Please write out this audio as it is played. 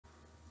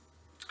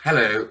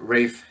Hello,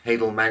 Rafe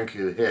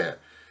Heydel-Mankoo here.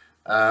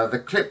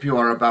 The clip you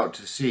are about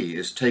to see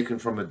is taken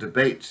from a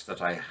debate that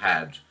I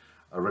had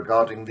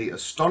regarding the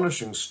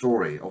astonishing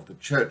story of the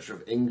Church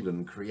of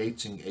England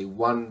creating a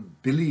 £1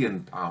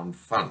 billion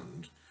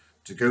fund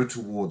to go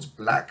towards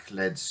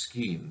black-led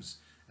schemes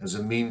as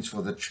a means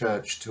for the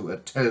Church to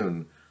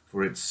atone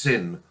for its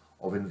sin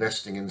of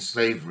investing in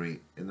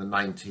slavery in the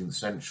 19th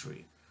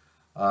century.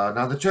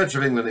 Now, the Church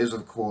of England is,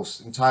 of course,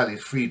 entirely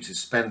free to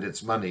spend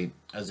its money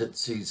as it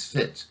sees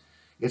fit.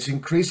 Yet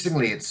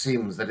increasingly it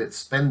seems that its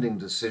spending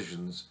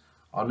decisions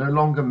are no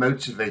longer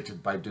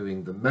motivated by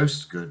doing the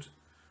most good,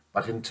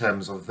 but in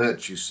terms of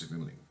virtue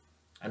signaling.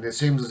 And it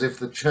seems as if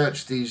the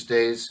Church these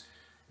days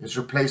is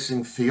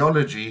replacing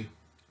theology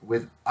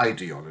with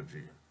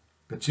ideology,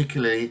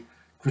 particularly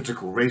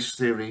critical race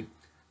theory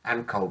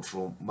and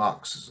cultural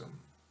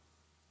Marxism.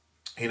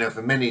 You know,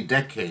 for many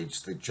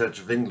decades, the Church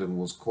of England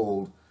was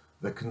called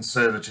the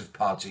Conservative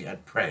Party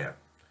at prayer.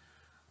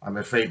 I'm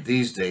afraid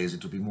these days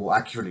it will be more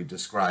accurately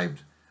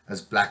described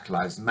as Black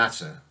Lives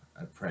Matter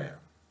at prayer.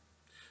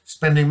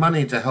 Spending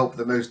money to help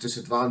the most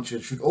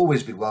disadvantaged should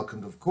always be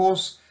welcomed, of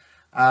course,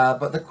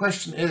 but the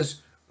question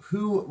is,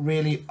 who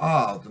really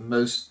are the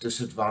most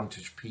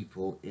disadvantaged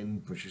people in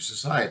British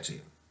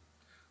society?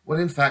 Well,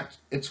 in fact,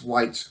 it's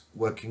white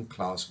working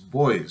class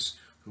boys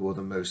who are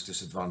the most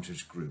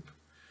disadvantaged group.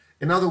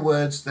 In other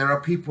words, there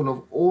are people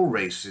of all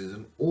races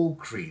and all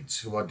creeds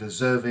who are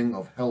deserving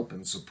of help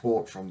and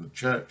support from the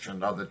church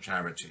and other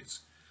charities.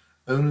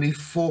 Only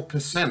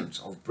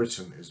 4% of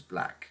Britain is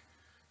black.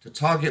 To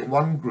target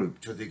one group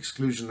to the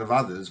exclusion of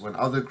others when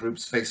other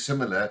groups face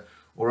similar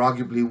or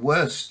arguably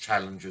worse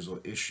challenges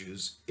or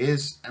issues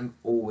is and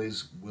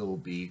always will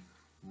be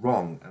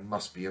wrong and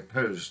must be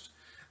opposed.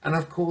 And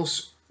of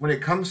course, when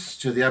it comes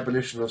to the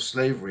abolition of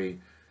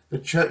slavery, the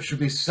church should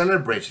be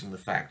celebrating the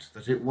fact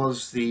that it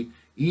was the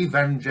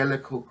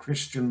evangelical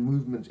Christian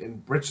movement in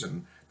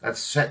Britain that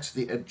set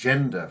the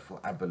agenda for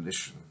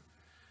abolition.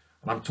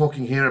 And I'm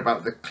talking here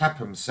about the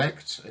Clapham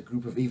sect, a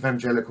group of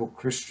evangelical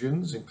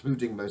Christians,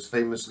 including most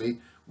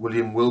famously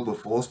William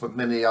Wilberforce, but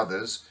many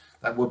others,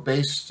 that were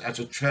based at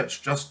a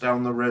church just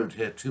down the road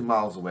here, 2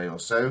 miles away or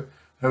so,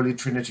 Holy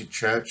Trinity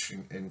Church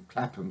in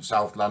Clapham,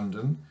 South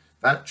London.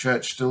 That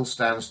church still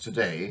stands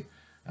today,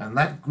 and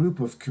that group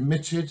of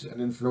committed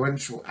and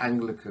influential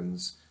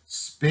Anglicans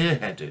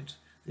spearheaded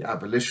the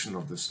abolition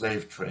of the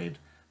slave trade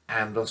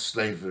and of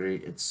slavery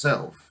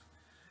itself.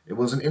 It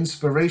was an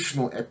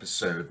inspirational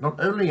episode, not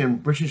only in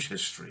British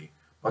history,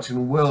 but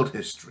in world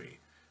history,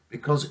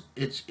 because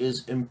it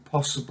is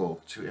impossible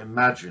to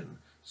imagine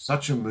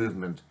such a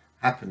movement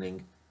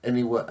happening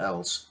anywhere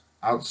else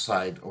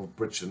outside of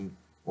Britain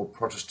or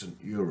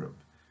Protestant Europe.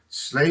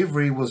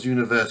 Slavery was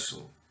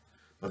universal,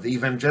 but the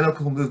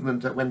evangelical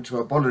movement that went to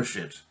abolish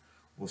it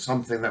was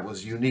something that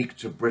was unique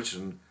to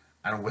Britain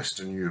and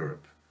Western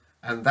Europe,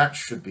 and that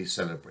should be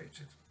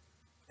celebrated.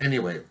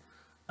 Anyway,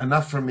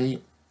 enough from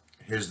me.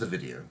 Here's the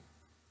video.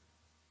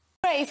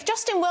 Rafe,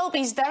 Justin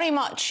Welby's very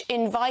much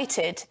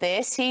invited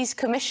this. He's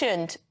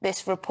commissioned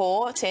this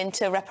report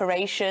into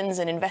reparations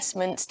and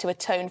investments to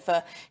atone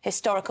for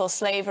historical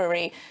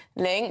slavery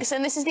links,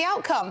 and this is the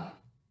outcome.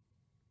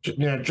 You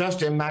know,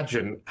 just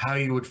imagine how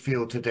you would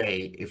feel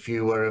today if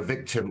you were a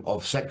victim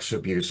of sex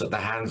abuse at the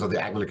hands of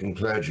the Anglican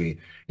clergy.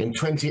 In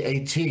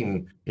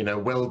 2018, you know,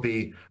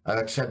 Welby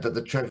said that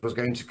the church was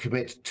going to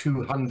commit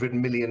 £200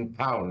 million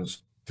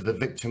to the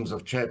victims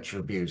of church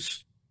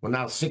abuse. Well,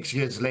 now 6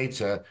 years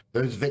later,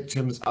 those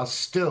victims are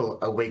still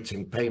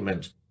awaiting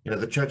payment. You know,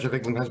 the Church of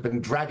England has been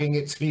dragging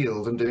its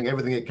heels and doing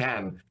everything it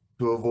can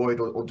to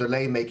avoid or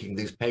delay making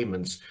these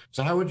payments.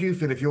 So how would you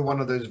feel if you're one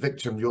of those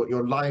victims,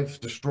 your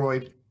life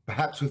destroyed,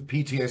 perhaps with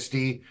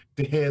PTSD,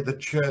 to hear the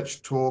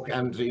church talk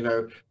and, you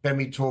know,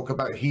 Femi talk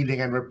about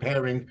healing and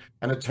repairing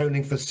and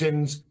atoning for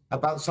sins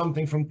about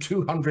something from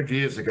 200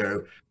 years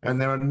ago, and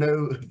there are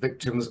no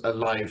victims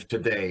alive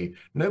today.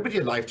 Nobody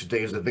alive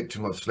today is a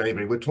victim of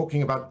slavery. We're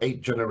talking about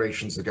 8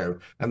 generations ago,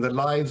 and the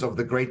lives of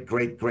the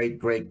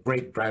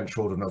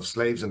great-great-great-great-great-grandchildren of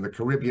slaves in the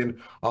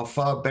Caribbean are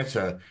far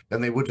better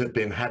than they would have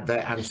been had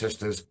their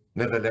ancestors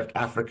never left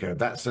Africa.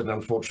 That's an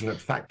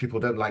unfortunate fact people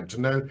don't like to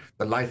know.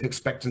 The life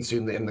expectancy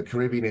in the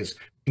Caribbean is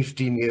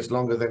 15 years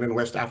longer than in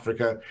West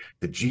Africa.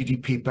 The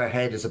GDP per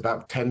head is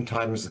about 10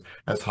 times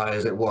as high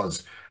as it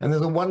was. And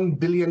there's a £1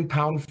 billion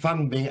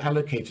fund being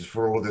allocated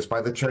for all this by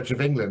the Church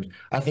of England.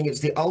 I think it's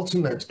the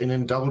ultimate in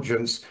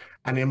indulgence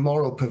and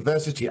immoral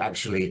perversity,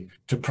 actually,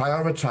 to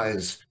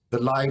prioritize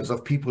the lives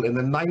of people in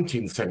the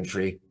 19th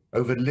century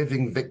over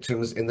living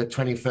victims in the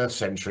 21st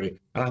century.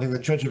 And I think the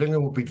Church of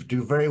England will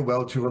do very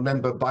well to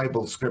remember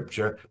Bible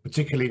scripture,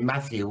 particularly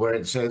Matthew, where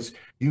it says,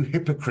 "You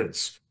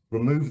hypocrites,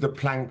 remove the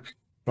plank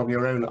from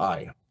your own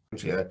eye."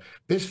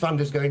 This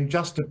fund is going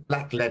just to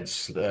black-led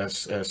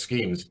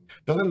schemes.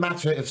 Doesn't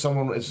matter if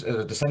someone is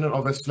a descendant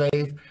of a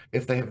slave,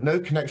 if they have no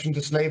connection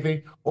to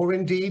slavery, or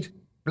indeed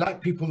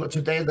black people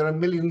today, there are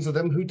millions of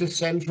them who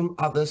descend from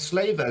other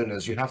slave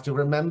owners. You have to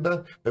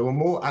remember there were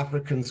more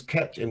Africans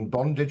kept in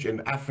bondage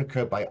in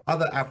Africa by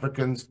other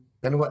Africans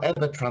than were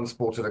ever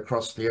transported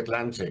across the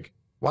Atlantic.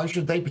 Why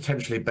should they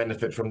potentially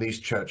benefit from these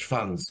church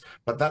funds?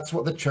 But that's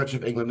what the Church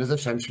of England is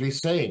essentially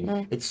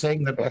saying. It's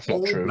saying that That's not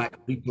all true. black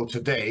people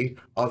today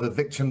are the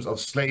victims of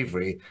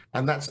slavery,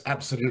 and that's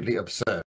absolutely absurd.